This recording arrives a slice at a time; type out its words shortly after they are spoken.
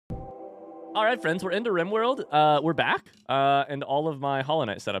All right, friends, we're into RimWorld. We're back, and all of my Hollow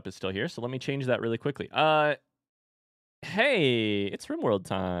Knight setup is still here, so let me change that really quickly. Hey, it's RimWorld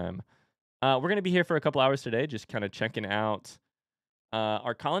time. We're going to be here for a couple hours today, just kind of checking out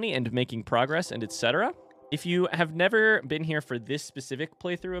our colony and making progress and etc. If you have never been here for this specific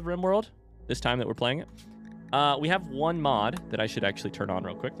playthrough of RimWorld, this time that we're playing it, we have one mod that I should actually turn on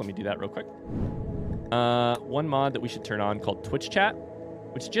real quick. Let me do that real quick. One mod that we should turn on called Twitch Chat,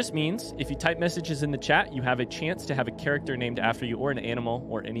 which just means if you type messages in the chat, you have a chance to have a character named after you or an animal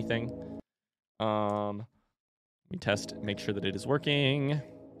or anything. We test, make sure that it is working.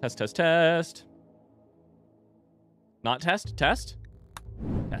 Test, test, test. Not test, test.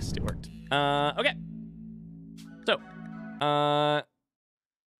 Test, it worked. Okay. So,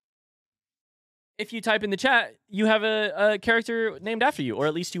 if you type in the chat, you have a character named after you, or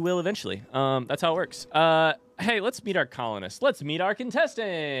at least you will eventually. That's how it works. Hey, let's meet our colonists. Let's meet our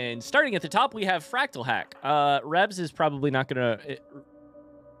contestants. Starting at the top, we have Fractal Hack. Rebs is probably not gonna,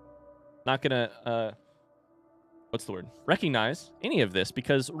 what's the word? Recognize any of this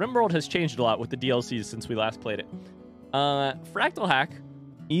because RimWorld has changed a lot with the DLCs since we last played it. Fractal Hack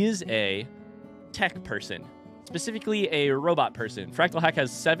is a tech person, specifically a robot person. Fractal Hack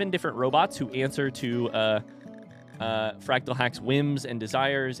has 7 different robots who answer to Fractal Hack's whims and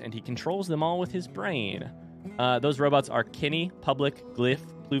desires, and he controls them all with his brain. Those robots are Kenny, Public, Glyph,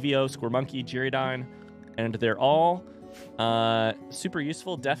 Pluvio, Squirmonkey, Gyrodyne, and they're all super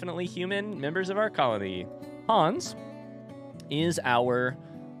useful, definitely human members of our colony. Hans is our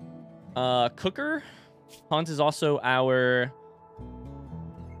cooker. Hans is also our...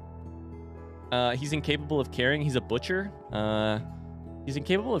 he's incapable of caring. He's a butcher. He's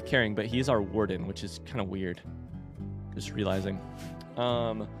incapable of caring, but he is our warden, which is kind of weird. Just realizing.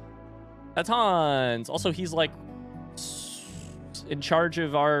 That's Hans. Also, he's like in charge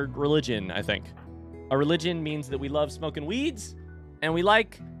of our religion, I think. Our religion means that we love smoking weeds and we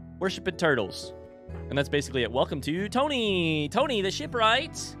like worshiping turtles. And that's basically it. Welcome to Tony. Tony, the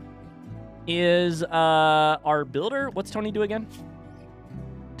shipwright, is our builder. What's Tony do again?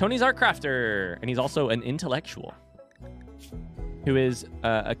 Tony's our crafter, and he's also an intellectual who is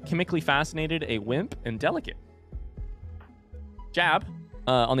a chemically fascinated, a wimp, and delicate. Jab,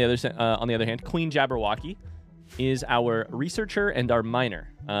 on the other hand, Queen Jabberwocky is our researcher and our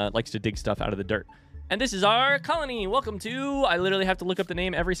miner. Likes to dig stuff out of the dirt. And this is our colony. Welcome to... I literally have to look up the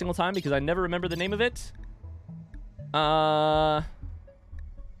name every single time because I never remember the name of it.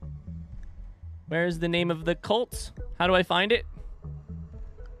 Where's the name of the cult? How do I find it?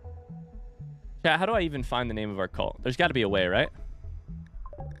 Yeah, how do I even find the name of our cult? There's got to be a way, right?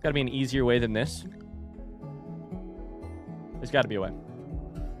 Got to be an easier way than this. There's got to be a way.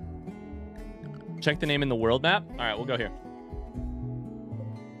 Check the name in the world map. All right, we'll go here.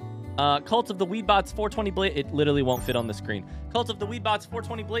 Cult of the Weedbots 420 Blaze... It literally won't fit on the screen. Cult of the Weedbots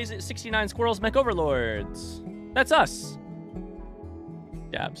 420 Blaze 69 Squirrels Mech Overlords. That's us.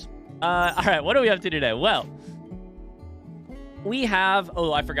 Jabs. All right, what do we have to do today? Well, we have...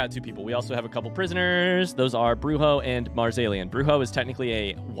 Oh, I forgot 2 people. We also have a couple prisoners. Those are Brujo and Marzalian. Brujo is technically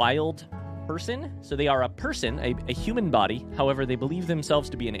a wild person, so they are a person, a human body. However, they believe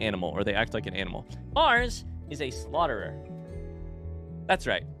themselves to be an animal, or they act like an animal. Mars is a slaughterer. That's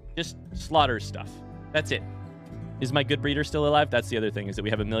right. Just slaughter stuff. That's it. Is my good breeder still alive? That's the other thing, is that we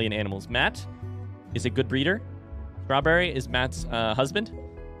have 1 million animals. Matt is a good breeder. Strawberry is Matt's husband.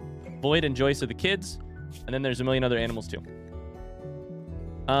 Void and Joyce are the kids. And then there's 1 million other animals too.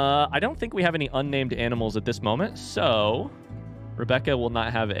 I don't think we have any unnamed animals at this moment, so Rebecca will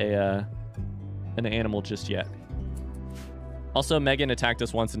not have an animal just yet. Also, Megan attacked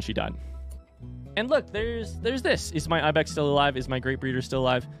us once and she died. And look, there's this. Is my ibex still alive? Is my great breeder still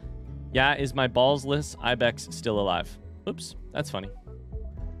alive? Yeah, is my balls-less ibex still alive? Oops, that's funny.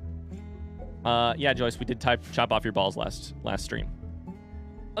 Yeah, Joyce, we did chop off your balls last stream.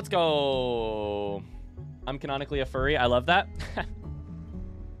 Let's go. I'm canonically a furry. I love that.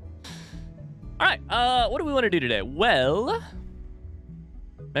 All right, what do we want to do today? Well,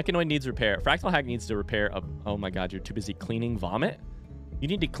 Mechanoid needs repair. Fractal Hack needs to repair oh my god, you're too busy cleaning vomit? You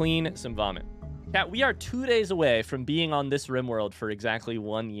need to clean some vomit. Cat, we are 2 days away from being on this RimWorld for exactly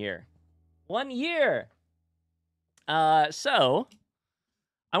 1 year. 1 year! So,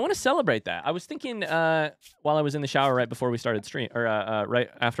 I want to celebrate that. I was thinking while I was in the shower right before we started stream, or right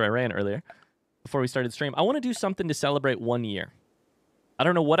after I ran earlier, before we started stream, I want to do something to celebrate 1 year. I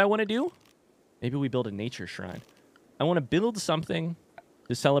don't know what I want to do. Maybe we build a nature shrine. I want to build something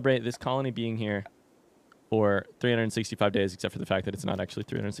to celebrate this colony being here for 365 days, except for the fact that it's not actually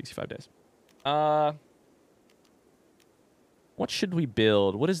 365 days. One What should we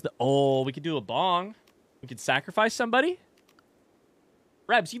build? What is the... Oh, we could do a bong. We could sacrifice somebody.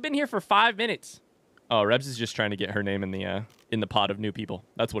 Rebs, you've been here for 5 minutes. Oh, Rebs is just trying to get her name in the pot of new people.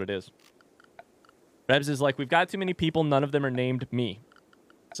 That's what it is. Rebs is like, we've got too many people. None of them are named me.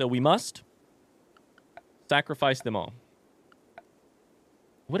 So we must sacrifice them all.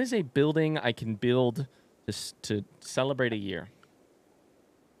 What is a building I can build to celebrate a year?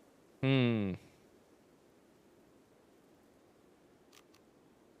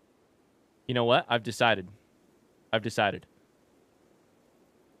 You know what? I've decided. This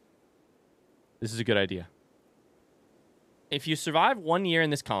is a good idea. If you survive 1 year in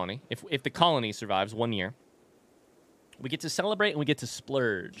this colony, if the colony survives 1 year, we get to celebrate and we get to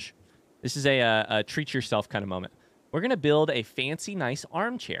splurge. This is a treat yourself kind of moment. We're going to build a fancy, nice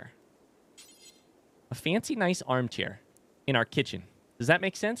armchair. A fancy, nice armchair in our kitchen. Does that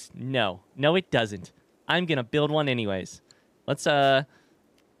make sense? No. No, it doesn't. I'm going to build one anyways. Let's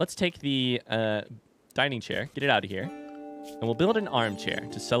take the dining chair, get it out of here, and we'll build an armchair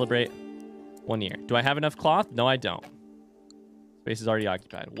to celebrate 1 year. Do I have enough cloth? No, I don't. Space is already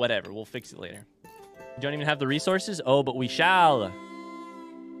occupied. Whatever, we'll fix it later. You don't even have the resources? Oh, but we shall.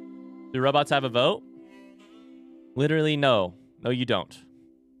 Do robots have a vote? Literally, no. No, you don't.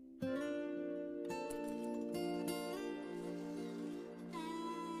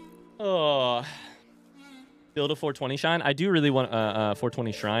 Oh. Build a 420 shrine. I do really want a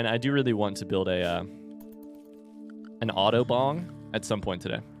 420 shrine. I do really want to build an auto bong at some point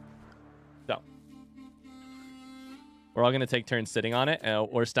today. So we're all going to take turns sitting on it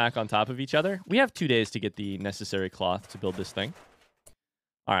or stack on top of each other. We have 2 days to get the necessary cloth to build this thing.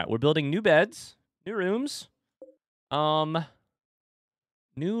 All right, we're building new beds, new rooms. New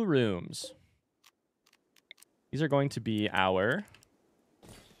rooms. These are going to be our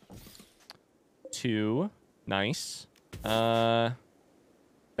 2 nice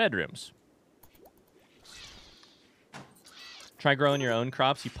bedrooms. Try growing your own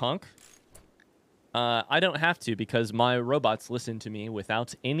crops, you punk. I don't have to because my robots listen to me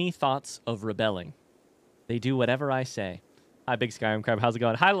without any thoughts of rebelling. They do whatever I say. Hi, Big Skyrim Crab. How's it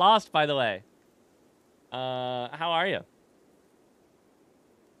going? Hi, Lost, by the way. How are you?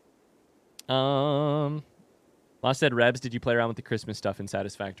 Lost said, Rebs, did you play around with the Christmas stuff in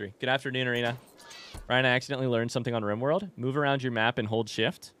Satisfactory? Good afternoon, Arena. Ryan, I accidentally learned something on RimWorld. Move around your map and hold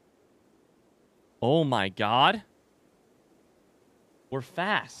shift. Oh my god. We're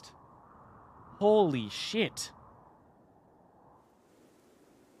fast. Holy shit.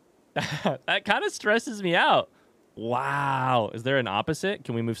 That kind of stresses me out. Wow. Is there an opposite?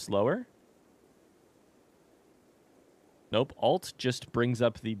 Can we move slower? Nope. Alt just brings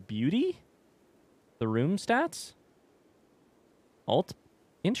up the beauty. The room stats. Alt.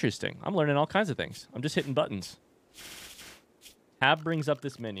 Interesting. I'm learning all kinds of things. I'm just hitting buttons. Tab brings up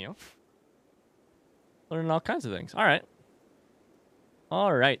this menu. Learning all kinds of things. All right.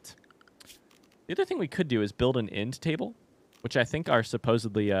 All right. The other thing we could do is build an end table, which I think are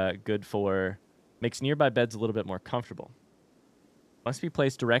supposedly good for... Makes nearby beds a little bit more comfortable. Must be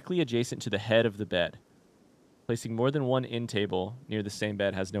placed directly adjacent to the head of the bed. Placing more than one end table near the same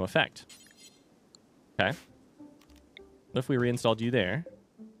bed has no effect. Okay. What if we reinstalled you there?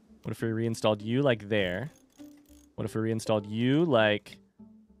 What if we reinstalled you like there? What if we reinstalled you like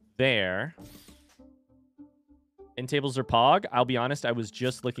there? End tables are pog. I'll be honest, I was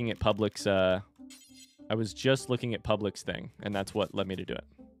just looking at Public's thing, and that's what led me to do it.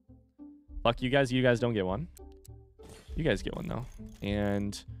 Fuck you guys. You guys don't get one. You guys get one, though.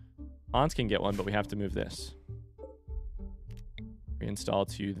 And Hans can get one, but we have to move this. Reinstall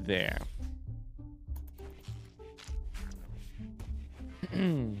to there.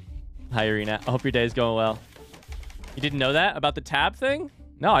 Hi, Arena. I hope your day is going well. You didn't know that about the tab thing?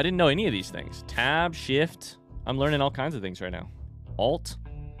 No, I didn't know any of these things. Tab, shift. I'm learning all kinds of things right now. Alt.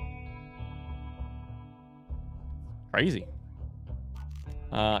 Crazy.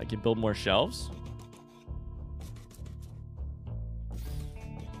 I can build more shelves.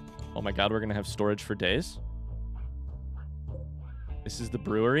 Oh my god, we're going to have storage for days. This is the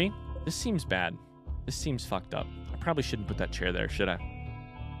brewery. This seems bad. This seems fucked up. I probably shouldn't put that chair there, should I?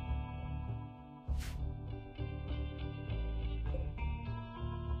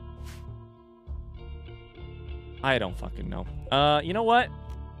 I don't fucking know. You know what?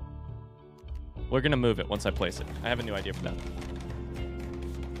 We're going to move it once I place it. I have a new idea for that.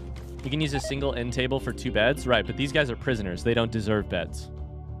 You can use a single end table for 2 beds. Right, but these guys are prisoners. They don't deserve beds.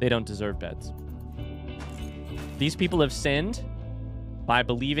 They don't deserve beds. These people have sinned by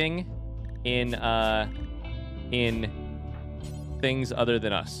believing in things other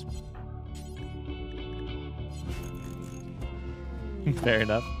than us. Fair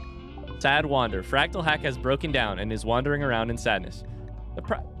enough. Sad wander. Fractal Hack has broken down and is wandering around in sadness.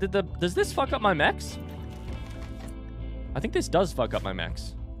 Does this fuck up my mechs? I think this does fuck up my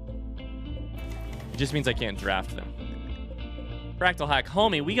mechs. It just means I can't draft them. Fractal Hack,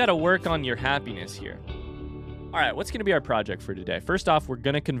 homie, we got to work on your happiness here. All right, what's going to be our project for today? First off, we're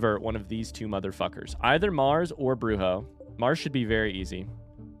going to convert one of these two motherfuckers. Either Mars or Brujo. Mars should be very easy.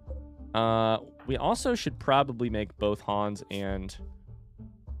 We also should probably make both Hans and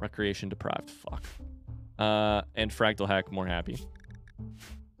Recreation Deprived. Fuck. And Fractal Hack more happy.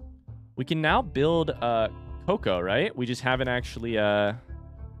 We can now build Coco, right? We just haven't actually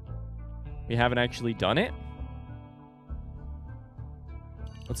done it.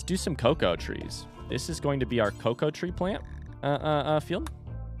 Let's do some cocoa trees. This is going to be our cocoa tree plant field.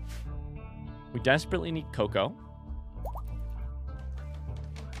 We desperately need cocoa.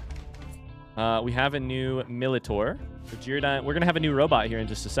 We have a new Militor. We're going to have a new robot here in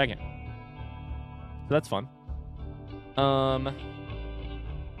just a second. So that's fun.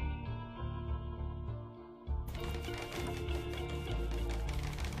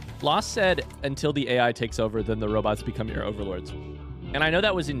 Lost said, until the AI takes over, then the robots become your overlords. And I know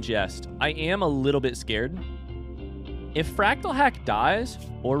that was in jest. I am a little bit scared. If Fractal Hack dies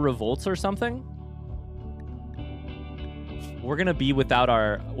or revolts or something, we're gonna be without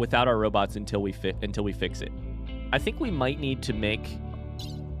our robots until we fix it. I think we might need to make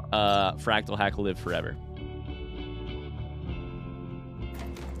Fractal Hack live forever.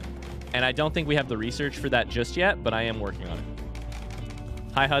 And I don't think we have the research for that just yet, but I am working on it.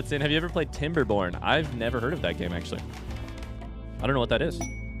 Hi, Hudson. Have you ever played Timberborn? I've never heard of that game, actually. I don't know what that is.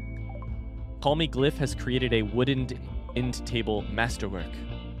 Call Me Glyph has created a wooden end table masterwork.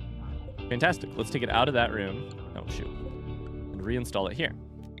 Fantastic. Let's take it out of that room. Oh, shoot. And reinstall it here.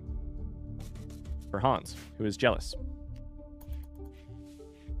 For Hans, who is jealous.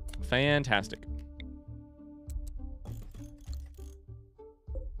 Fantastic.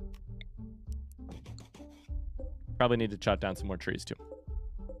 Probably need to chop down some more trees, too.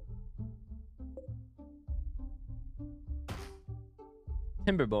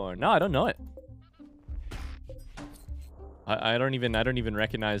 Timberborn. No, I don't know it. I don't even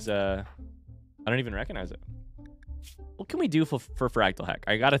recognize I don't even recognize it. What can we do for Fractal Hack?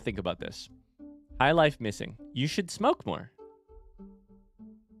 I gotta think about this. High life missing. You should smoke more.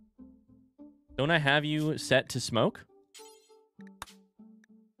 Don't I have you set to smoke?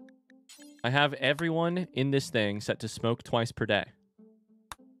 I have everyone in this thing set to smoke twice per day.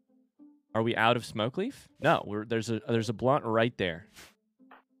 Are we out of smoke leaf? No, there's a blunt right there.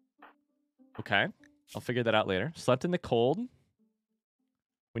 Okay, I'll figure that out later. Slept in the cold.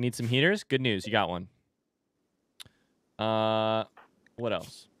 We need some heaters. Good news, you got one. What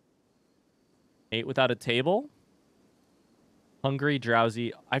else? Ate without a table. Hungry,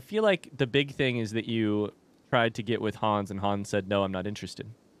 drowsy. I feel like the big thing is that you tried to get with Hans, and Hans said, no, I'm not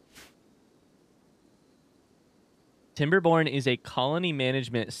interested. Timberborn is a colony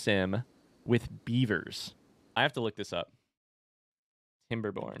management sim with beavers. I have to look this up.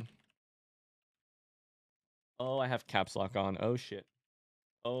 Timberborn. Oh, I have caps lock on. Oh, shit.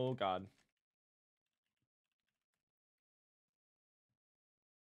 Oh, God.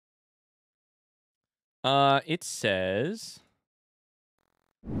 It says...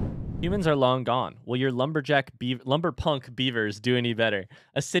 Humans are long gone. Will your lumberpunk beavers do any better?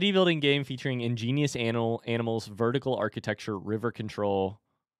 A city building game featuring ingenious animals, vertical architecture, river control,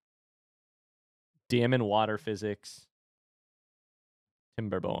 dam and water physics.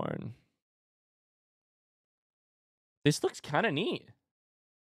 Timberborn. This looks kind of neat.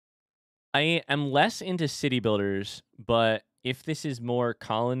 I am less into city builders, but if this is more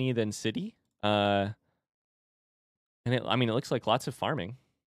colony than city, and it looks like lots of farming.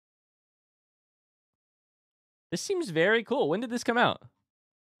 This seems very cool. When did this come out?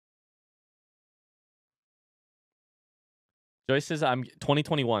 Joyce says I'm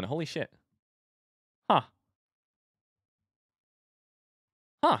 2021. Holy shit. Huh.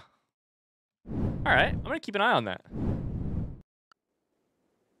 Huh. All right. I'm going to keep an eye on that.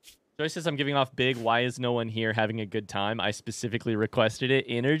 Joyce says I'm giving off big. Why is no one here having a good time? I specifically requested it.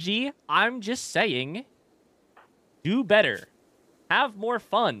 Energy. I'm just saying. Do better. Have more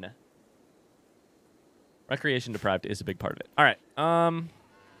fun. Recreation deprived is a big part of it. All right.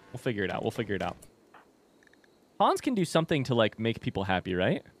 We'll figure it out. We'll figure it out. Hans can do something to, like, make people happy,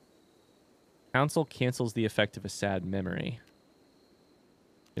 right? Council cancels the effect of a sad memory.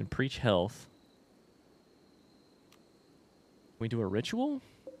 Can preach health. Can we do a ritual?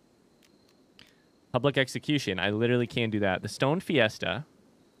 Public execution. I literally can do that. The Stone Fiesta.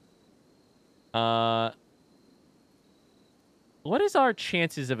 What is our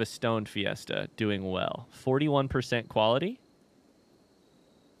chances of a stoned Fiesta doing well? 41% quality?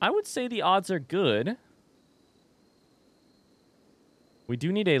 I would say the odds are good. We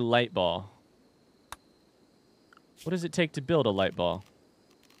do need a light ball. What does it take to build a light ball?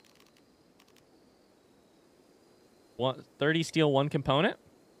 30 steel, 1 component?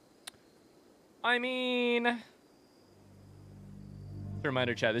 I mean...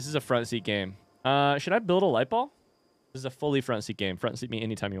 Reminder chat, this is a front seat game. Should I build a light ball? This is a fully front seat game. Front seat me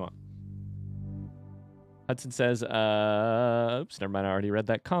anytime you want. Hudson says, oops, never mind. I already read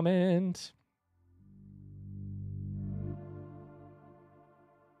that comment.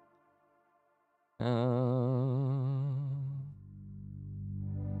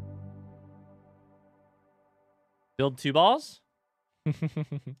 Build 2 balls? I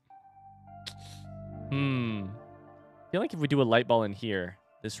feel like if we do a light ball in here,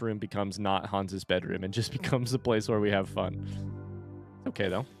 this room becomes not Hans's bedroom and just becomes a place where we have fun. Okay,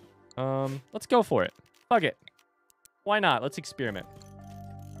 though. Let's go for it. Fuck it. Why not? Let's experiment.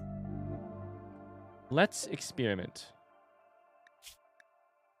 Let's experiment.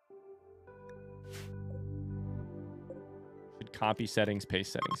 Should copy settings,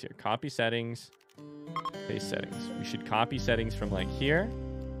 paste settings here. Copy settings, paste settings. We should copy settings from like here.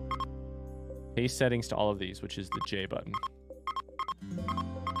 Paste settings to all of these, which is the J button.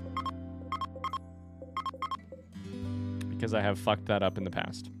 Because I have fucked that up in the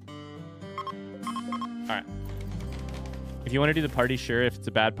past. Alright. If you want to do the party, sure. If it's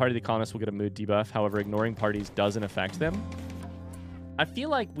a bad party, the colonists will get a mood debuff. However, ignoring parties doesn't affect them. I feel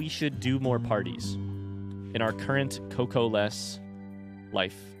like we should do more parties in our current Coco-less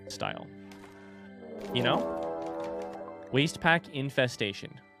lifestyle. You know? Waste pack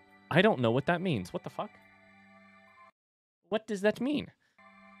infestation. I don't know what that means. What the fuck? What does that mean?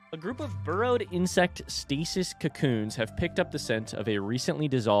 A group of burrowed insect stasis cocoons have picked up the scent of a recently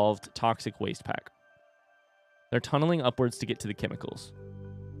dissolved toxic waste pack. They're tunneling upwards to get to the chemicals.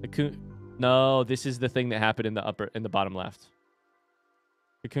 No, this is the thing that happened in the bottom left.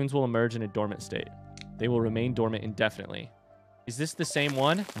 Cocoons will emerge in a dormant state. They will remain dormant indefinitely. Is this the same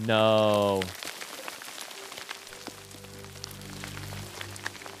one? No.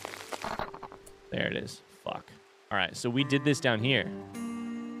 There it is. Fuck. All right, so we did this down here.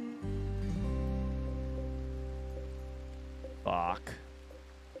 Fuck.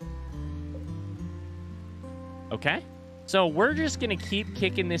 Okay. So we're just going to keep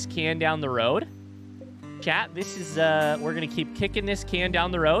kicking this can down the road. Chat, this is, we're going to keep kicking this can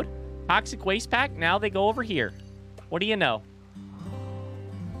down the road. Toxic waste pack, now they go over here. What do you know?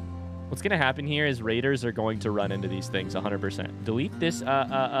 What's going to happen here is raiders are going to run into these things 100%. Delete this,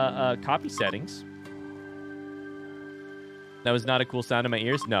 copy settings. That was not a cool sound in my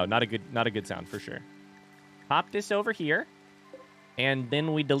ears. No, not a good sound for sure. Pop this over here. And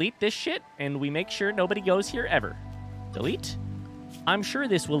then we delete this shit, and we make sure nobody goes here ever. Delete. I'm sure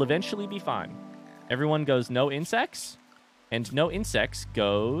this will eventually be fine. Everyone goes no insects, and no insects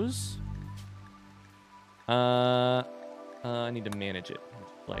goes... I need to manage it,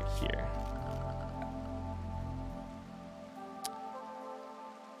 like here.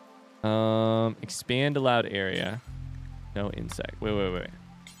 Expand allowed area. No insect. Wait.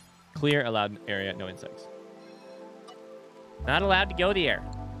 Clear allowed area, no insects. Not allowed to go there.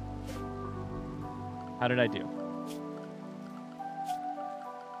 How did I do?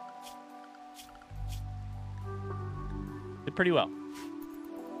 Did pretty well.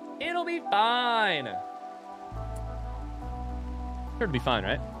 It'll be fine. Sure, it'll be fine,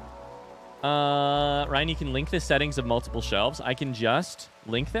 right? Ryan, you can link the settings of multiple shelves. I can just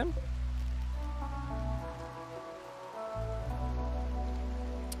link them.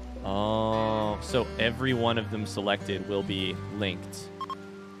 Oh, so every one of them selected will be linked.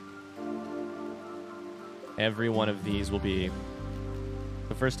 Every one of these will be...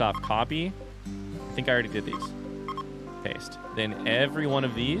 So first off, copy. I think I already did these. Paste. Then every one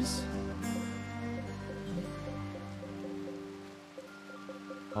of these...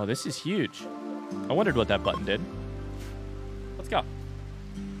 Oh, this is huge. I wondered what that button did. Let's go.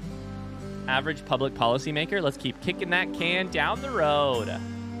 Average public policymaker. Let's keep kicking that can down the road.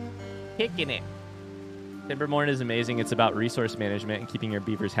 Kicking it. Timbermorn is amazing. It's about resource management and keeping your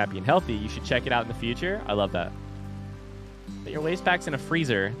beavers happy and healthy. You should check it out in the future. I love that. Put your waste packs in a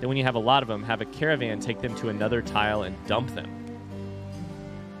freezer. Then when you have a lot of them, have a caravan take them to another tile and dump them.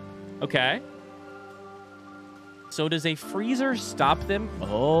 Okay. So does a freezer stop them?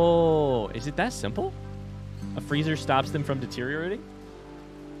 Oh, is it that simple? A freezer stops them from deteriorating?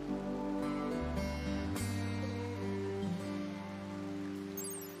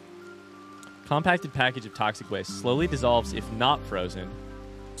 Compacted package of toxic waste. Slowly dissolves if not frozen.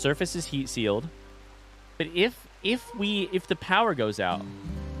 Surface is heat sealed. But if the power goes out,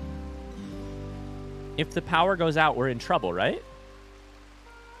 we're in trouble, right?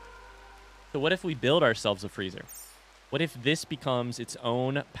 So what if we build ourselves a freezer? What if this becomes its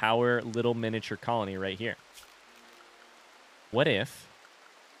own power little miniature colony right here? What if...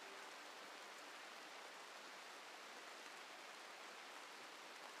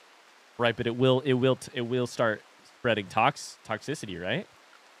 Right, but it will start spreading toxicity, right?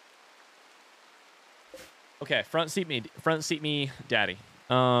 Okay, front seat me, daddy.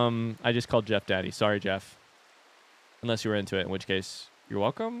 I just called Jeff daddy. Sorry, Jeff. Unless you were into it, in which case, you're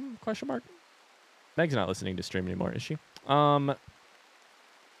welcome? Question mark. Meg's not listening to stream anymore, is she? Do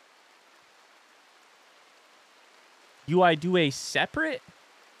I do a separate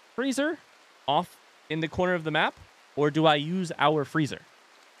freezer off in the corner of the map, or do I use our freezer?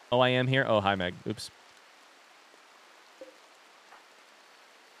 Oh, I am here. Oh, hi, Meg. Oops.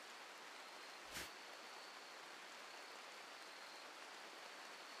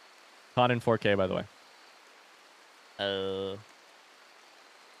 Caught in 4K, by the way.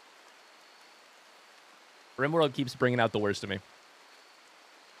 RimWorld keeps bringing out the worst of me.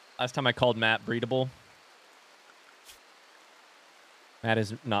 Last time I called Matt breedable. Matt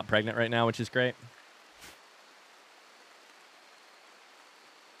is not pregnant right now, which is great.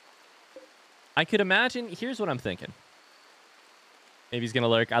 I could imagine... Here's what I'm thinking. Maybe he's going to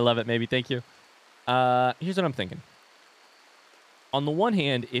lurk. I love it. Maybe. Thank you. Here's what I'm thinking. On the one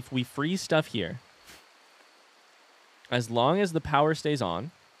hand, if we freeze stuff here, as long as the power stays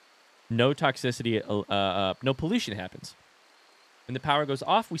on, no toxicity, no pollution happens. When the power goes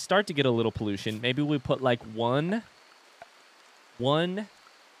off, we start to get a little pollution. Maybe we put like one. I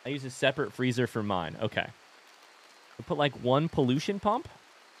use a separate freezer for mine. Okay. We put like one pollution pump.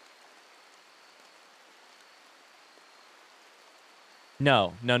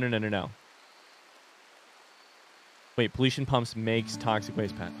 No. Wait, pollution pumps makes toxic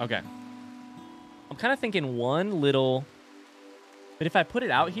waste pack. Okay. I'm kind of thinking one little... But if I put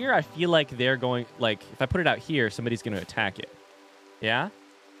it out here, I feel like they're going... Like, if I put it out here, somebody's going to attack it. Yeah?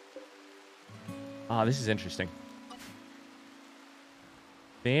 Oh, this is interesting.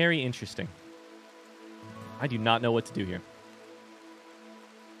 Very interesting. I do not know what to do here.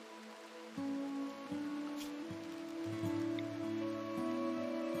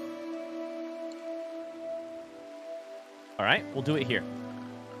 All right, we'll do it here.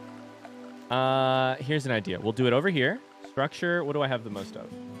 Here's an idea. We'll do it over here. Structure, what do I have the most of?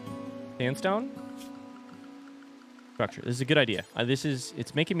 Sandstone? Structure. This is a good idea.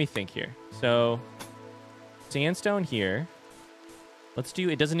 It's making me think here. So, sandstone here. Let's do,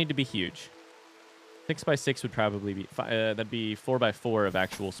 it doesn't need to be huge. 6 by 6 would probably be, that'd be 4 by 4 of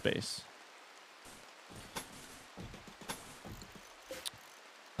actual space.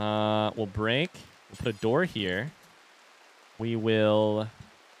 We'll break. We'll put a door here. We will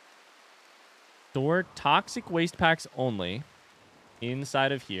store toxic waste packs only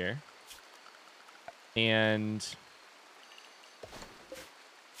inside of here. And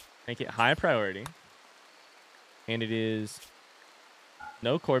make it high priority. And it is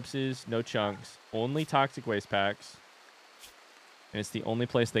no corpses, no chunks, only toxic waste packs. And it's the only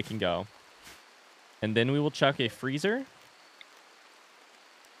place they can go. And then we will chuck a freezer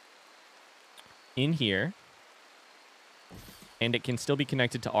in here. And it can still be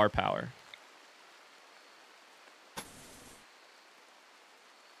connected to our power.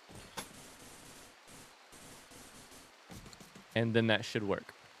 And then that should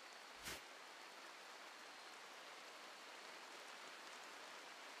work.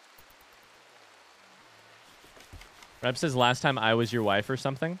 Reb says last time I was your wife or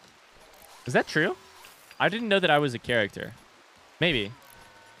something. Is that true? I didn't know that I was a character. Maybe.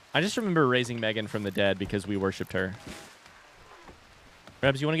 I just remember raising Megan from the dead because we worshipped her.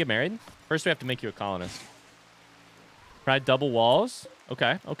 Rebs, you want to get married? First, we have to make you a colonist. Try double walls.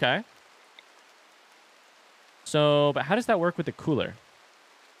 Okay, okay. So, but how does that work with the cooler?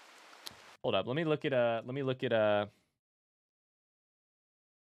 Hold up. Let me look at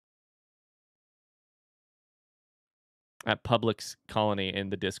at Public's colony in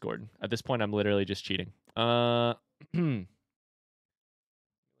the Discord. At this point, I'm literally just cheating. Screenshot.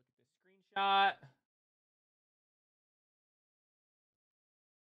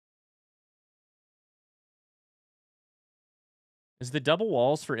 Is the double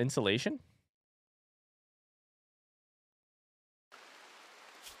walls for insulation?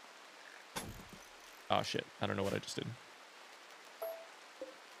 Oh, shit. I don't know what I just did.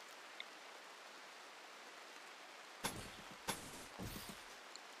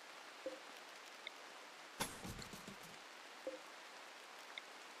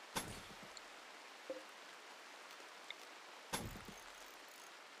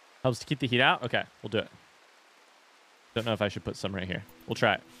 Helps to keep the heat out? Okay, we'll do it. Don't know if I should put some right here. We'll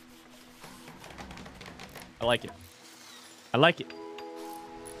try it. I like it. I like it.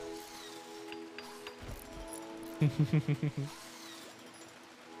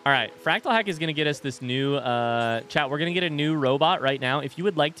 All right, Fractal Hack is going to get us this new chat. We're going to get a new robot right now. If you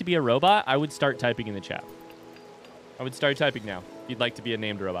would like to be a robot, I would start typing in the chat. I would start typing now if you'd like to be a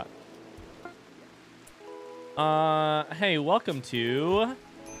named robot. Hey, welcome to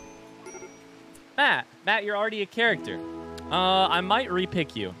Matt. Matt, you're already a character. I might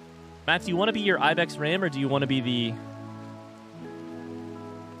repick you. Matt, do you want to be your Ibex Ram or do you want to be the...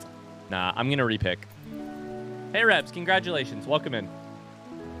 Nah, I'm going to repick. Hey, Rebs, congratulations. Welcome in.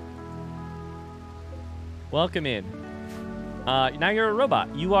 Welcome in. Now you're a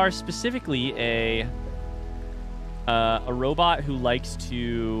robot. You are specifically a robot who likes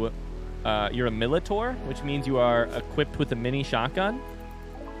to... you're a Militor, which means you are equipped with a mini shotgun.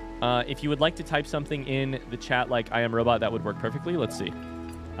 If you would like to type something in the chat like I am robot, that would work perfectly. Let's see.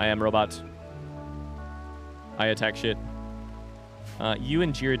 I am robot. I attack shit. You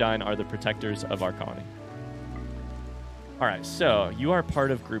and Gyrodyne are the protectors of our colony. All right, so you are part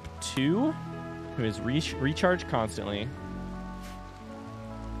of group 2, who is recharge constantly.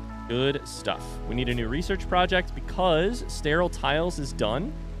 Good stuff. We need a new research project because sterile tiles is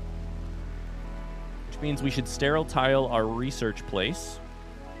done, which means we should sterile tile our research place.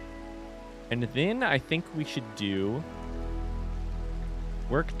 And then I think we should do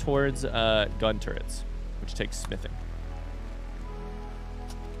work towards gun turrets, which takes smithing.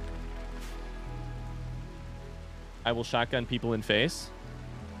 I will shotgun people in face.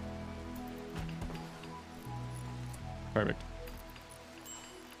 Perfect.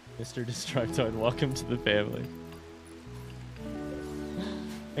 Mr. Destructoid, welcome to the family.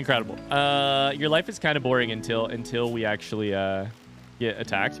 Incredible. Your life is kind of boring until we actually get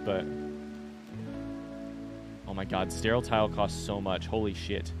attacked, but... Oh my god, sterile tile costs so much. Holy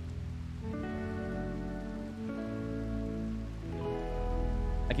shit.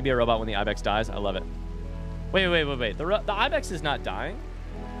 I can be a robot when the Ibex dies. I love it. Wait. The Ibex is not dying?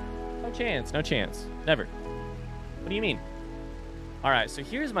 No chance. No chance. Never. What do you mean? All right, so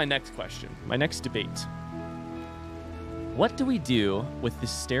here's my next question. My next debate. What do we do with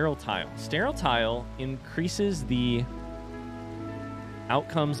this sterile tile? Sterile tile increases the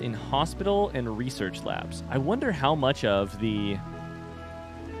outcomes in hospital and research labs. I wonder how much of this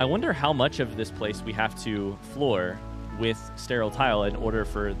place we have to floor with sterile tile in order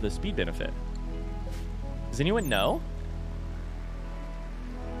for the speed benefit. Does anyone know?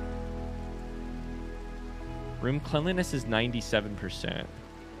 Room cleanliness is 97%.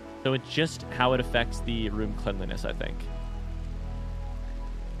 So it's just how it affects the room cleanliness, I think.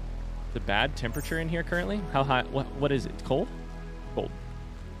 The bad temperature in here currently? How high? What is it? Cold? Cold.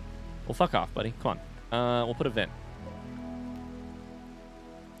 Well, fuck off, buddy. Come on. We'll put a vent.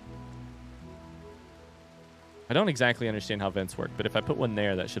 I don't exactly understand how vents work, but if I put one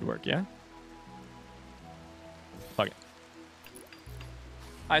there, that should work, yeah? Fuck it.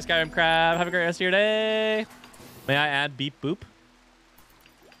 Hi, Skyrim Crab. Have a great rest of your day. May I add beep boop?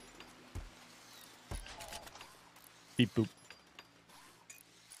 Beep boop.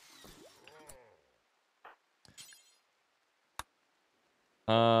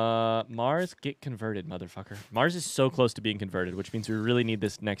 Mars, get converted, motherfucker. Mars is so close to being converted, which means we really need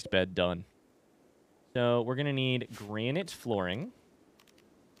this next bed done. So we're going to need granite flooring.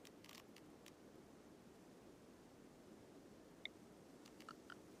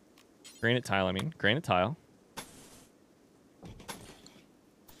 Granite tile, I mean. Granite tile.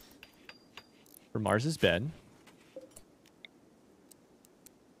 For Mars's bed.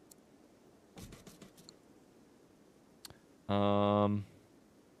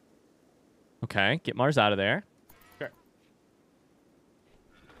 Okay, get Mars out of there. Sure.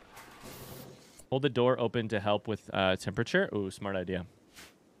 Hold the door open to help with temperature. Ooh, smart idea.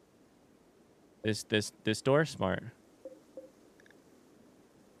 This door? Smart.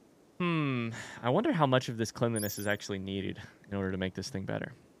 I wonder how much of this cleanliness is actually needed in order to make this thing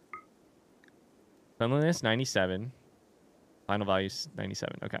better. Cleanliness, 97. Final values,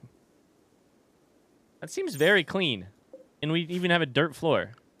 97. Okay. That seems very clean. And we even have a dirt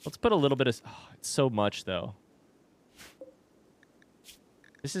floor. Let's put a little bit of... Oh, it's so much, though.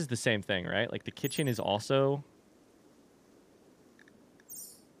 This is the same thing, right? Like, the kitchen is also...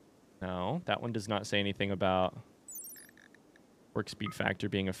 No, that one does not say anything about work speed factor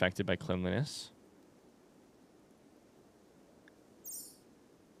being affected by cleanliness.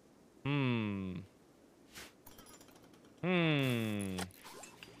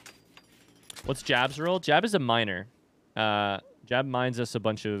 What's Jab's role? Jab is a miner. Jab Jab mines us a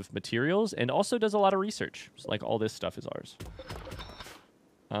bunch of materials and also does a lot of research. So, like, all this stuff is ours.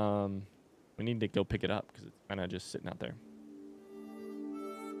 We need to go pick it up because it's kind of just sitting out there.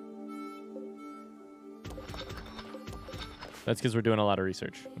 That's because we're doing a lot of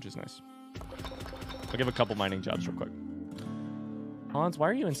research, which is nice. I'll give a couple mining jobs real quick. Hans, why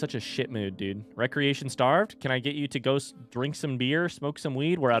are you in such a shit mood, dude? Recreation starved? Can I get you to go drink some beer, smoke some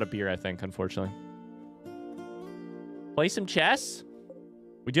weed? We're out of beer, I think, unfortunately. Play some chess?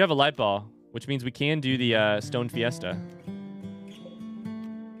 We do have a light ball, which means we can do the Stone Fiesta.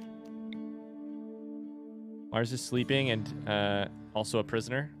 Mars is sleeping and also a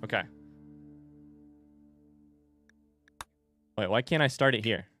prisoner. Okay. Wait, why can't I start it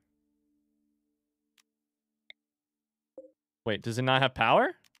here? Wait, does it not have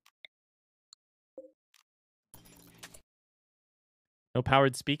power? No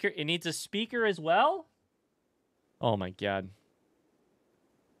powered speaker? It needs a speaker as well? Oh my god.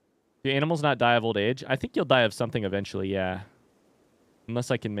 Do animals not die of old age? I think you'll die of something eventually, yeah. Unless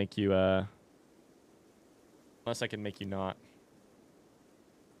I can make you, Unless I can make you not.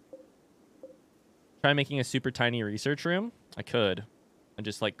 Try making a super tiny research room? I could. And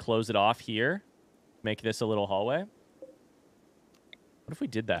just, like, close it off here. Make this a little hallway. What if we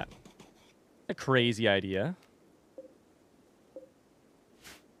did that? A crazy idea.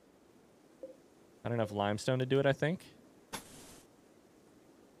 Not enough limestone to do it, I think.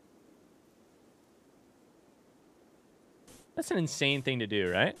 That's an insane thing to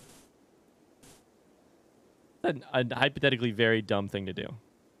do, right? A hypothetically very dumb thing to do.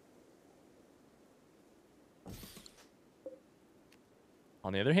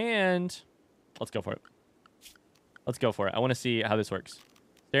 On the other hand, let's go for it. Let's go for it. I want to see how this works.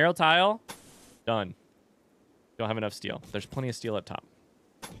 Sterile tile. Done. Don't have enough steel. There's plenty of steel up top.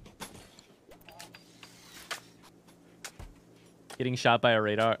 Getting shot by a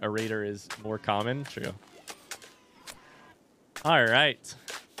raider is more common. True. All right.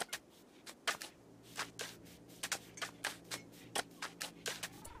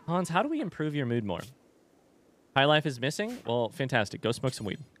 Hans, how do we improve your mood more? High life is missing? Well, fantastic. Go smoke some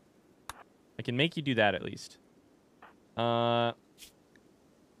weed. I can make you do that at least.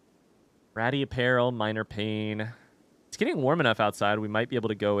 Ratty apparel, minor pain. It's getting warm enough outside. We might be able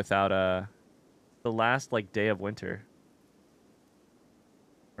to go without the last like day of winter.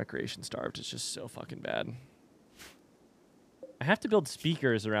 Recreation starved is just so fucking bad. I have to build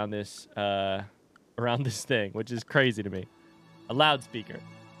speakers around this thing, which is crazy to me. A loudspeaker.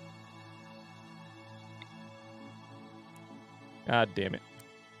 God damn it.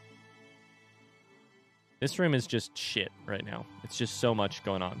 This room is just shit right now. It's just so much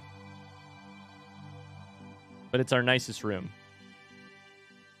going on. But it's our nicest room.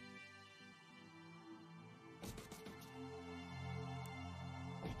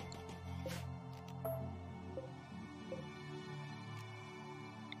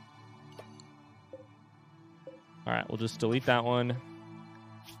 All right, we'll just delete that one.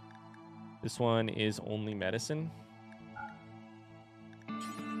 This one is only medicine.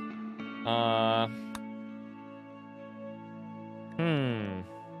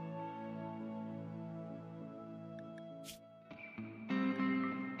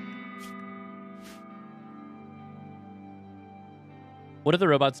 What do the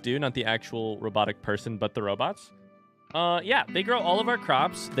robots do? Not the actual robotic person, but the robots. Yeah, they grow all of our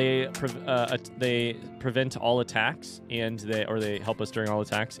crops. They prevent all attacks, and they help us during all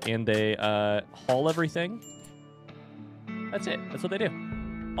attacks, and they haul everything. That's it. That's what they do.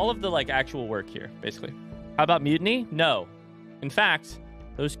 All of the like actual work here, basically. How about mutiny? No. In fact,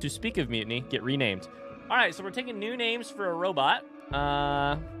 those who speak of mutiny get renamed. All right, so we're taking new names for a robot.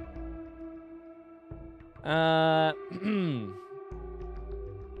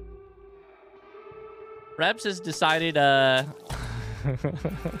 Reps has decided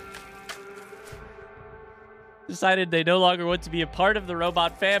decided they no longer want to be a part of the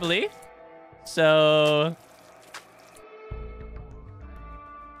robot family. So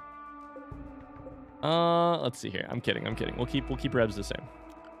let's see here. I'm kidding. We'll keep Rebs the same.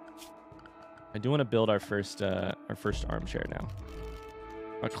 I do want to build our first armchair now.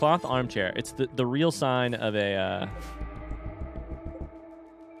 A cloth armchair. It's the real sign of a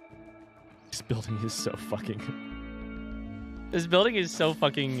This building is so fucking... This building is so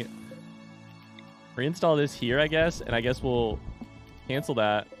fucking... Reinstall this here, I guess. And I guess we'll cancel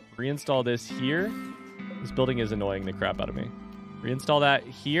that. Reinstall this here. This building is annoying the crap out of me. Reinstall that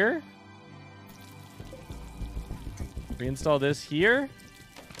here. Reinstall this here.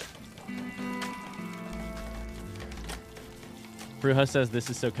 Brujo says, this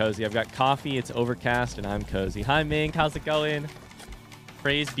is so cozy. I've got coffee, it's overcast, and I'm cozy. Hi, Mink. How's it going?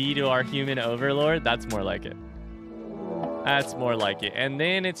 Praise be to our human overlord. That's more like it. That's more like it. And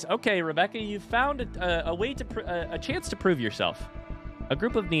then it's, okay, Rebecca, you found a way to, a chance to prove yourself. A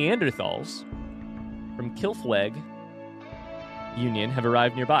group of Neanderthals from Kilfweg Union have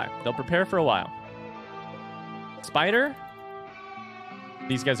arrived nearby. They'll prepare for a while. Spider?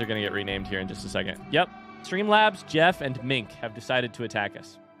 These guys are going to get renamed here in just a second. Yep. Streamlabs, Jeff, and Mink have decided to attack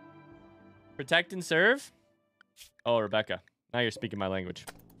us. Protect and serve? Oh, Rebecca. Now you're speaking my language.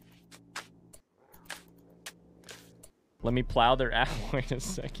 Let me plow their ass. Wait a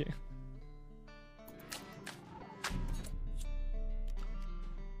second.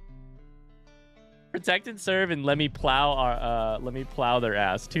 Protect and serve, and let me plow their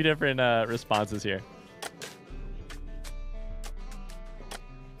ass. Two different responses here.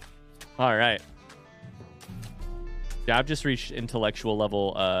 All right. Yeah, I've just reached intellectual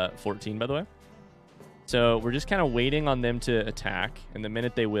level 14, by the way. So we're just kind of waiting on them to attack, and the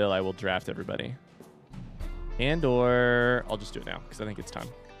minute they will, I will draft everybody. And or I'll just do it now because I think it's time.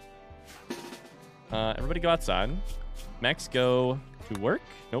 Everybody go outside. Mechs go to work.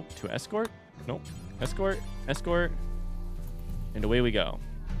 Nope. To escort. Nope. Escort. Escort. And away we go.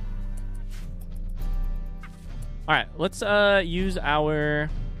 All right. Let's use our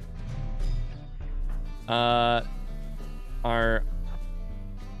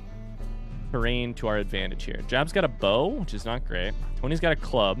terrain to our advantage here. Jab's got a bow, which is not great. Tony's got a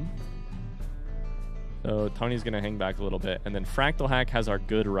club. So Tony's gonna hang back a little bit, and then Fractal Hack has our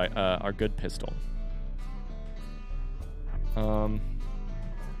good pistol. And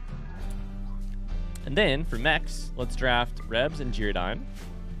then for mechs, let's draft Rebs and Gyrodyne.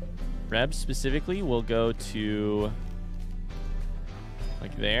 Rebs specifically will go to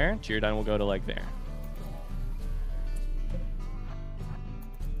like there. Gyrodyne will go to like there.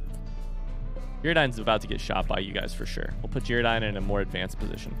 Gyrodyne's about to get shot by you guys for sure. We'll put Gyrodyne in a more advanced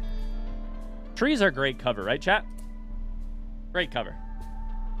position. Trees are great cover, right, chat? Great cover.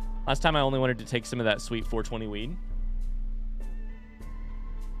 Last time I only wanted to take some of that sweet 420 weed.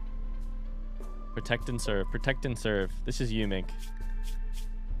 Protect and serve. Protect and serve. This is you, Mink.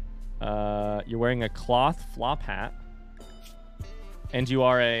 You're wearing a cloth flop hat. And you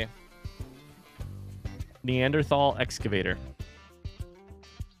are a Neanderthal excavator.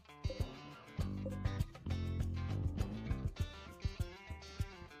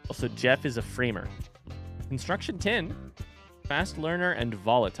 Also, Jeff is a framer. Construction 10. Fast learner and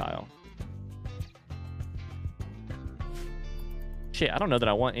volatile. Shit, I don't know that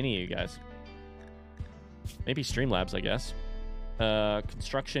I want any of you guys. Maybe Streamlabs, I guess.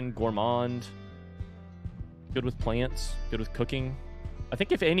 Construction, gourmand. Good with plants. Good with cooking. I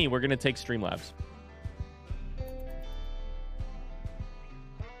think if any, we're going to take Streamlabs.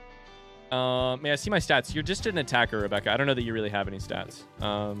 May I see my stats? You're just an attacker, Rebecca. I don't know that you really have any stats.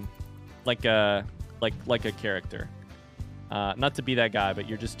 Like a character. Not to be that guy, but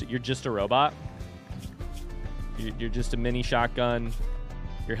you're just a robot. You're just a mini shotgun.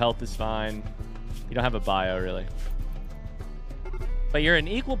 Your health is fine. You don't have a bio, really. But you're an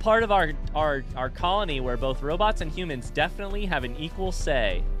equal part of our colony where both robots and humans definitely have an equal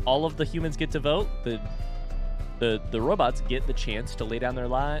say. All of the humans get to vote. The robots get the chance to lay down their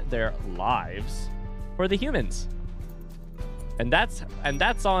lives for the humans. And that's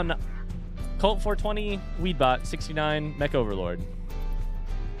on Cult 420 Weedbot 69 Mech Overlord.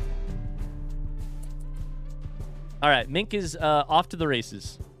 All right, Mink is off to the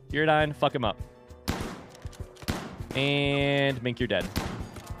races. Gyrodyne, fuck him up. And Mink, you're dead.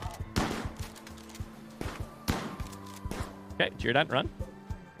 Okay, Gyrodyne, run.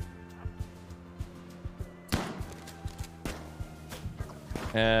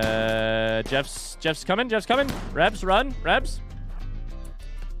 Jeff's coming. Jeff's coming. Rebs, run. Rebs.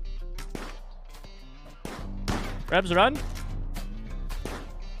 Rebs, run.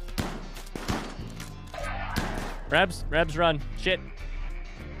 Rebs, run. Shit.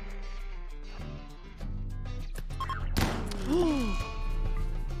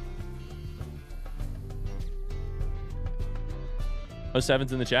 Oh,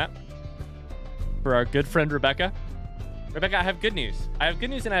 7's in the chat for our good friend Rebecca. Rebecca, I have good news. I have good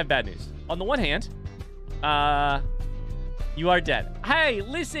news and I have bad news. On the one hand, you are dead. Hey,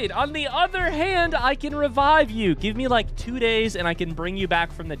 listen, on the other hand, I can revive you. Give me like 2 days and I can bring you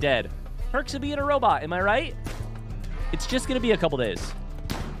back from the dead. Perks of being a robot, am I right? It's just going to be a couple days.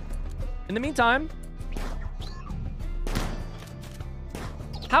 In the meantime,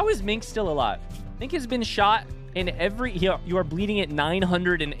 how is Mink still alive? Mink has been shot in every... You are bleeding at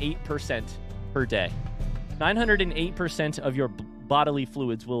 908% per day. 908% of your bodily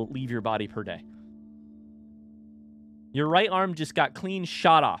fluids will leave your body per day. Your right arm just got clean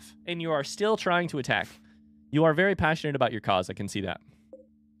shot off, and you are still trying to attack. You are very passionate about your cause. I can see that.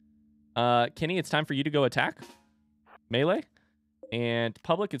 Kenny, it's time for you to go attack. Melee. And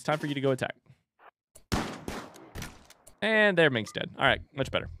Public, it's time for you to go attack. And there, Mink's dead. All right,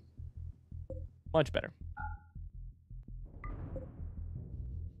 much better. Much better.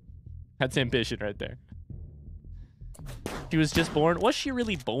 That's ambition right there. She was just born. Was she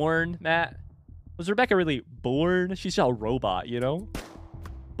really born, Matt? Was Rebecca really born? She's just a robot, you know?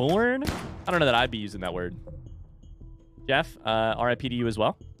 Born? I don't know that I'd be using that word. Jeff, RIP to you as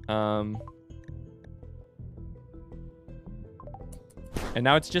well. And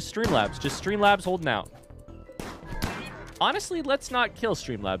now it's just Streamlabs. Just Streamlabs holding out. Honestly, let's not kill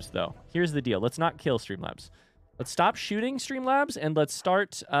Streamlabs, though. Here's the deal. Let's not kill Streamlabs. Let's stop shooting Streamlabs, and let's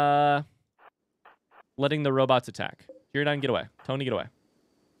start letting the robots attack. Gyrodon, get away. Tony, get away.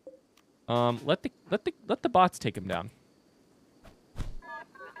 Let the bots take him down.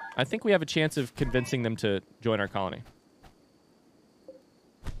 I think we have a chance of convincing them to join our colony.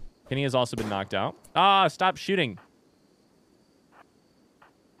 Kenny has also been knocked out. Ah, stop shooting.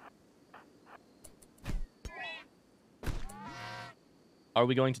 Are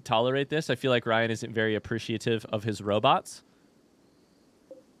we going to tolerate this? I feel like Ryan isn't very appreciative of his robots.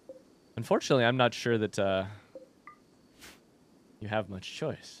 Unfortunately, I'm not sure that you have much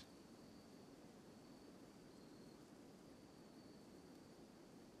choice.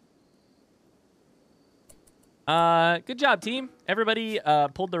 Good job, team. Everybody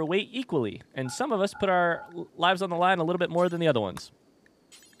pulled their weight equally, and some of us put our lives on the line a little bit more than the other ones.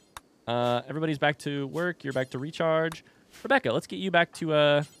 Everybody's back to work. You're back to recharge. Rebecca, let's get you back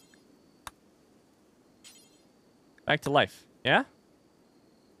to life. Yeah?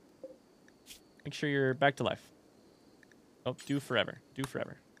 Make sure you're back to life. Oh, do forever. Do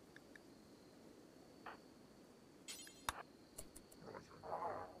forever.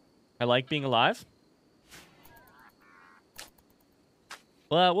 I like being alive.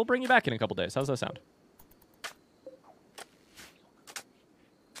 Well, we'll bring you back in a couple days. How's that sound?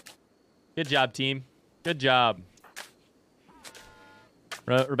 Good job, team. Good job.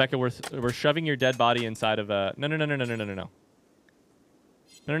 Rebecca, we're shoving your dead body inside of a... No. No.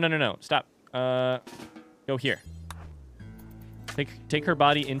 Stop. Go here. Take her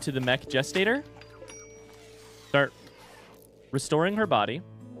body into the mech gestator. Start restoring her body.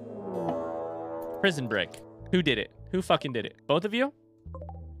 Prison break. Who did it? Who fucking did it? Both of you?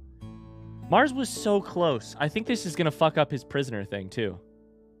 Mars was so close. I think this is going to fuck up his prisoner thing, too.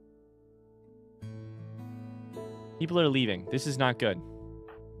 People are leaving. This is not good.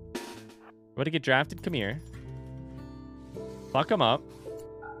 Want to get drafted? Come here. Fuck him up.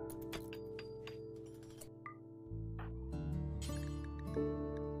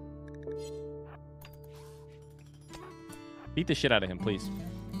 Beat the shit out of him, please.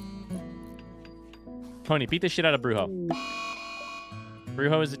 Tony, beat the shit out of Brujo.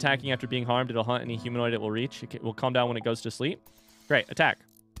 Brujo is attacking after being harmed. It'll hunt any humanoid it will reach. It will calm down when it goes to sleep. Great, attack.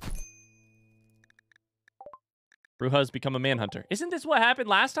 Brujo has become a manhunter. Isn't this what happened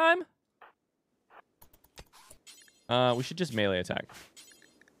last time? We should just melee attack.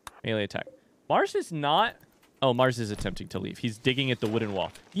 Melee attack. Mars is not... Oh, Mars is attempting to leave. He's digging at the wooden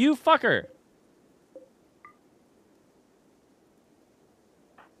wall. You fucker!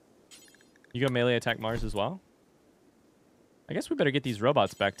 You go melee attack Mars as well? I guess we better get these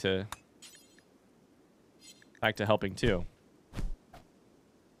robots back to helping too.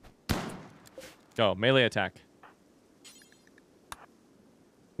 Go, melee attack.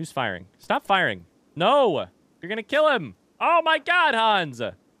 Who's firing? Stop firing. No! You're gonna kill him! Oh my god, Hans!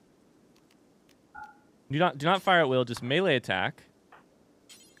 Do not fire at will, just melee attack.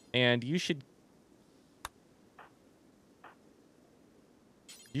 And you should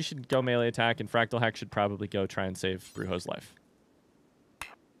go melee attack, and Fractal Hack should probably go try and save Brujo's life.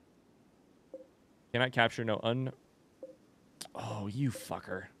 Cannot capture, no un... Oh, you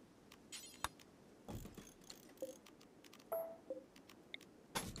fucker.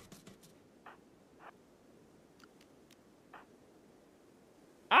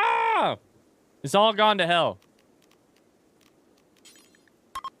 Ah! It's all gone to hell.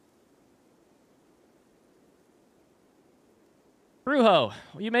 Brujo,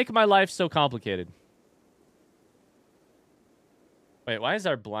 you make my life so complicated. Wait, why is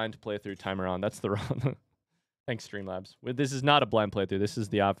our blind playthrough timer on? That's the wrong... Thanks, Streamlabs. This is not a blind playthrough. This is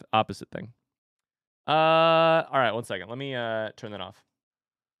the opposite thing. All right, 1 second. Let me turn that off.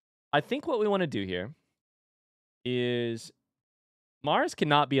 I think what we want to do here is Mars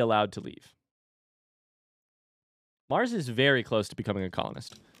cannot be allowed to leave. Mars is very close to becoming a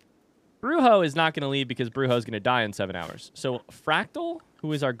colonist. Brujo is not going to leave because Brujo is going to die in 7 hours. So Fractal,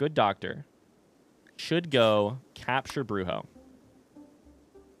 who is our good doctor, should go capture Brujo.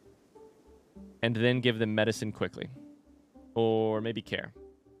 And then give them medicine quickly. Or maybe care.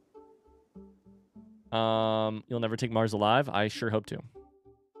 You'll never take Mars alive? I sure hope to.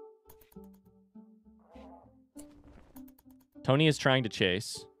 Tony is trying to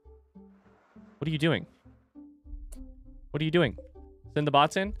chase. What are you doing? What are you doing? Send the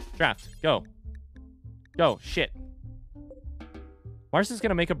bots in? Draft. Go. Go. Shit. Mars is going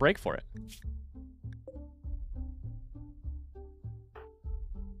to make a break for it.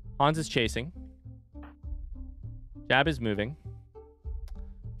 Hans is chasing. Jab is moving.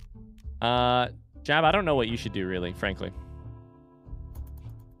 Jab, I don't know what you should do, really, frankly.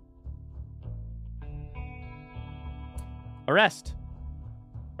 Arrest.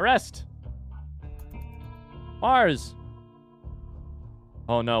 Arrest. Mars.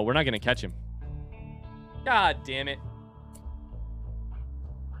 Oh, no. We're not going to catch him. God damn it.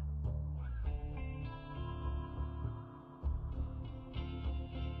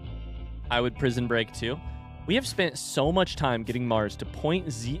 I would prison break, too. We have spent so much time getting Mars to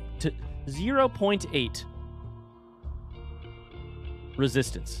 0.8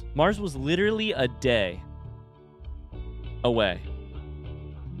 resistance. Mars was literally a day away.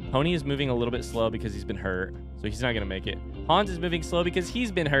 Tony is moving a little bit slow because he's been hurt, so he's not going to make it. Hans is moving slow because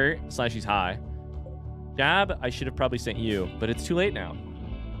he's been hurt, / he's high. Jab, I should have probably sent you, but it's too late now.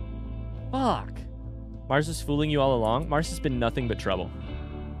 Fuck. Mars was fooling you all along. Mars has been nothing but trouble.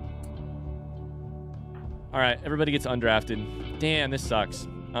 All right, everybody gets undrafted. Damn, this sucks.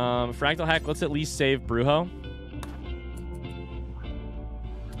 Fractal Hack, let's at least save Brujo.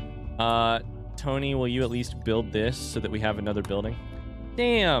 Tony, will you at least build this so that we have another building?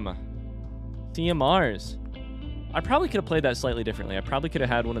 Damn. See ya, Mars. I probably could have played that slightly differently. I probably could have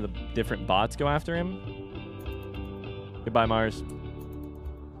had one of the different bots go after him. Goodbye, Mars.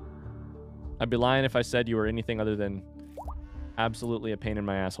 I'd be lying if I said you were anything other than absolutely a pain in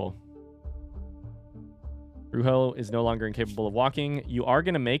my asshole. Brujo is no longer incapable of walking. You are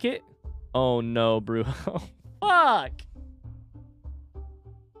going to make it? Oh, no, Brujo. Fuck!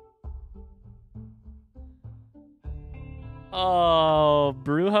 Oh,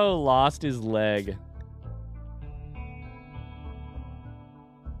 Brujo lost his leg.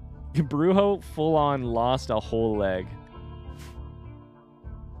 Brujo full-on lost a whole leg.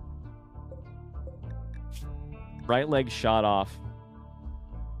 Right leg shot off.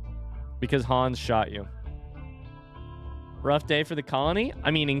 Because Hans shot you. Rough day for the colony?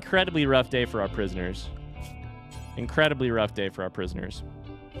 I mean, incredibly rough day for our prisoners. Incredibly rough day for our prisoners.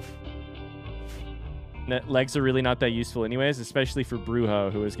 Legs are really not that useful anyways, especially for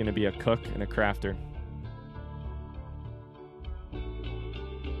Brujo, who is going to be a cook and a crafter.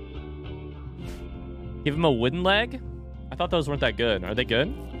 Give him a wooden leg? I thought those weren't that good. Are they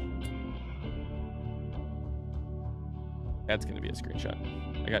good? That's going to be a screenshot.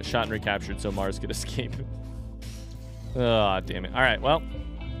 I got shot and recaptured so Mars could escape. Oh, damn it. All right, well.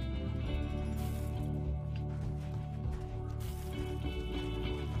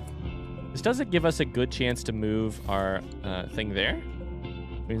 This doesn't give us a good chance to move our thing there.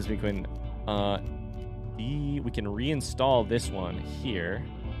 It means we can reinstall this one here.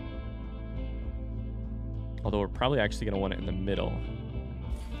 Although we're probably actually going to want it in the middle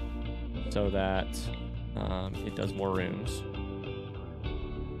so that it does more rooms.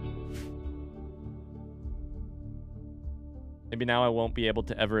 Maybe now I won't be able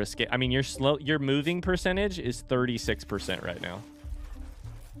to ever escape. I mean, your moving percentage is 36% right now.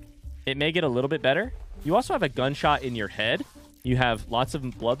 It may get a little bit better. You also have a gunshot in your head. You have lots of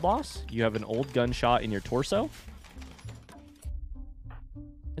blood loss. You have an old gunshot in your torso.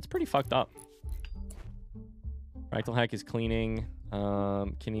 It's pretty fucked up. Fractal Hack is cleaning.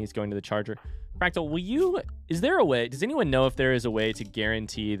 Kenny's going to the charger. Fractal, is there a way? Does anyone know if there is a way to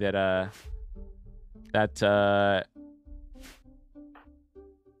guarantee that that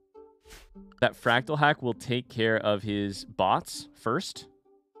Fractal Hack will take care of his bots first?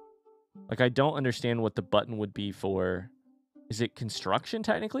 Like, I don't understand what the button would be for. Is it construction,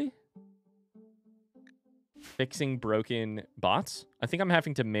 technically? Fixing broken bots? I think I'm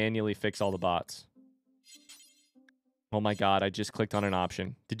having to manually fix all the bots. Oh my god, I just clicked on an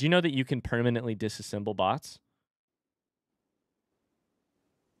option. Did you know that you can permanently disassemble bots?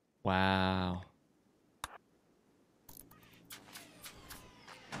 Wow.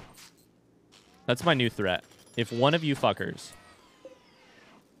 That's my new threat. If one of you fuckers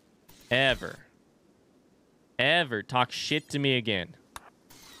ever talk shit to me again,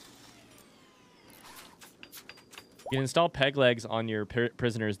 You can install peg legs on your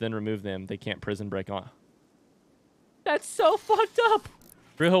prisoners, then remove them. They can't prison break on. That's so fucked up.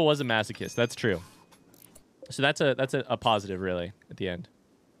 Brujo was a masochist. That's true. So that's a positive, really, at the end.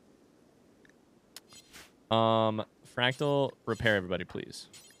 Fractal, repair everybody, please.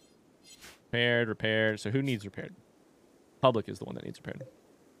 Repaired. So who needs repaired? Public is the one that needs repaired.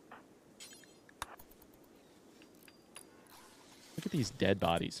 Look at these dead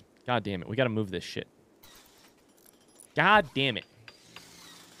bodies. God damn it. We got to move this shit. God damn it.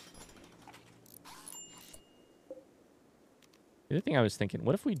 The other thing I was thinking,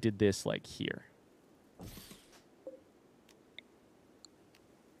 what if we did this like here?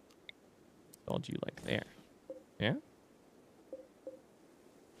 Told you like there. Yeah?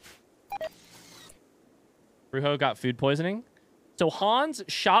 Brujo got food poisoning. So Hans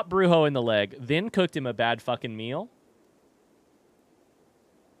shot Brujo in the leg, then cooked him a bad fucking meal.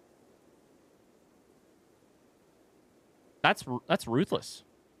 That's ruthless.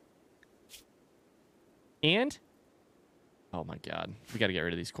 And oh my god, we got to get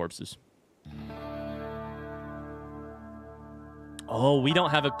rid of these corpses. Oh, we don't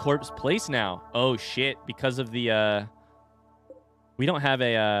have a corpse place now. Oh shit, because of the we don't have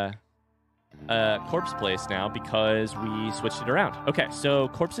a corpse place now because we switched it around. Okay, so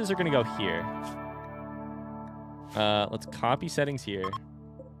corpses are gonna go here. Let's copy settings here.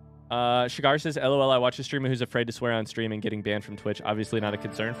 Shigar says, LOL, I watch a streamer who's afraid to swear on stream and getting banned from Twitch. Obviously not a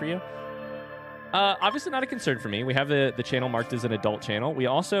concern for you. Obviously not a concern for me. We have the channel marked as an adult channel. We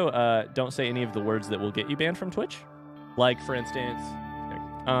also don't say any of the words that will get you banned from Twitch. Like, for instance,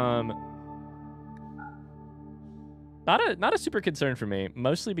 not a super concern for me.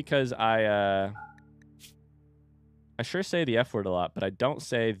 Mostly because I sure say the F word a lot, but I don't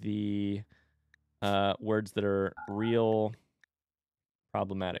say the words that are real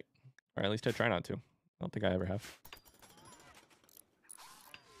problematic. Or at least I try not to. I don't think I ever have.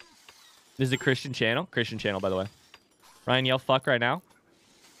 This is a Christian channel. Christian channel, by the way. Ryan, yell fuck right now.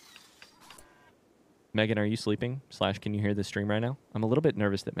 Megan, are you sleeping? / can you hear the stream right now? I'm a little bit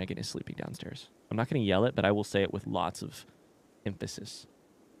nervous that Megan is sleeping downstairs. I'm not going to yell it, but I will say it with lots of emphasis.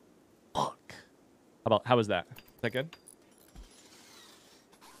 Fuck. How was that? Is that good?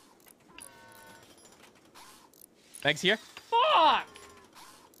 Meg's here. Fuck!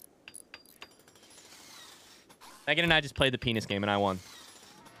 Megan and I just played the penis game, and I won.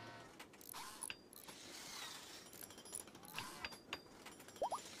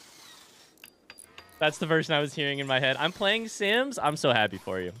 That's the version I was hearing in my head. I'm playing Sims. I'm so happy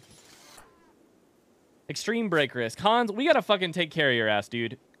for you. Extreme break risk. Hans, we gotta fucking take care of your ass,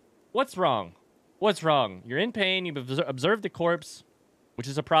 dude. What's wrong? What's wrong? You're in pain. You've observed the corpse, which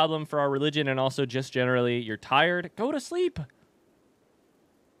is a problem for our religion and also just generally. You're tired. Go to sleep.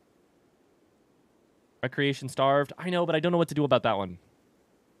 Recreation starved. I know, but I don't know what to do about that one.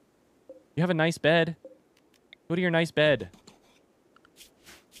 You have a nice bed. Go to your nice bed.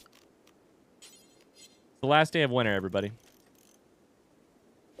 The last day of winter, everybody.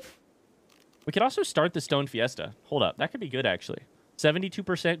 We could also start the Stone Fiesta. Hold up. That could be good, actually.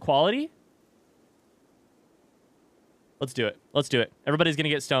 72% quality? Let's do it. Let's do it. Everybody's going to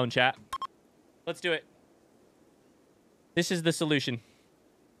get stoned, chat. Let's do it. This is the solution.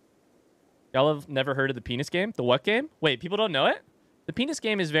 Y'all have never heard of the penis game? The what game? Wait, people don't know it? The penis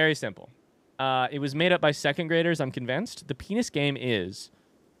game is very simple. It was made up by second graders, I'm convinced. The penis game is,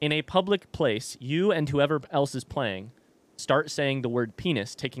 in a public place, you and whoever else is playing start saying the word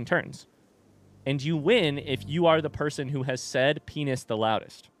penis, taking turns. And you win if you are the person who has said penis the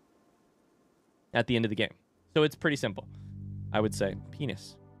loudest at the end of the game. So it's pretty simple. I would say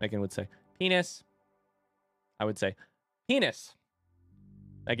penis. Megan would say penis. I would say penis.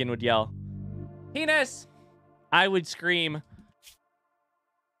 Megan would yell penis. I would scream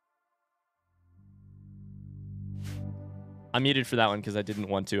I'm muted for that one because I didn't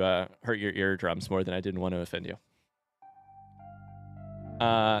want to hurt your eardrums more than I didn't want to offend you.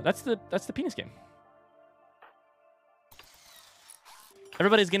 That's the penis game.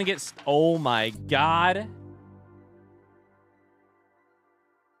 Everybody's gonna get. Oh my god!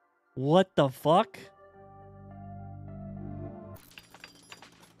 What the fuck?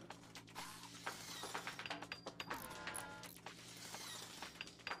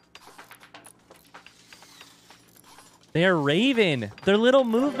 They're raving. Their little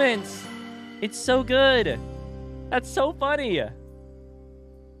movements. It's so good. That's so funny.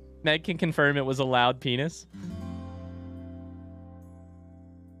 Meg can confirm it was a loud penis.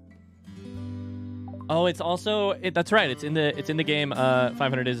 Oh, it's also that's right. It's in the game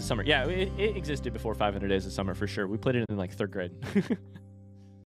 500 Days of Summer. Yeah, it existed before 500 Days of Summer for sure. We played it in like 3rd grade.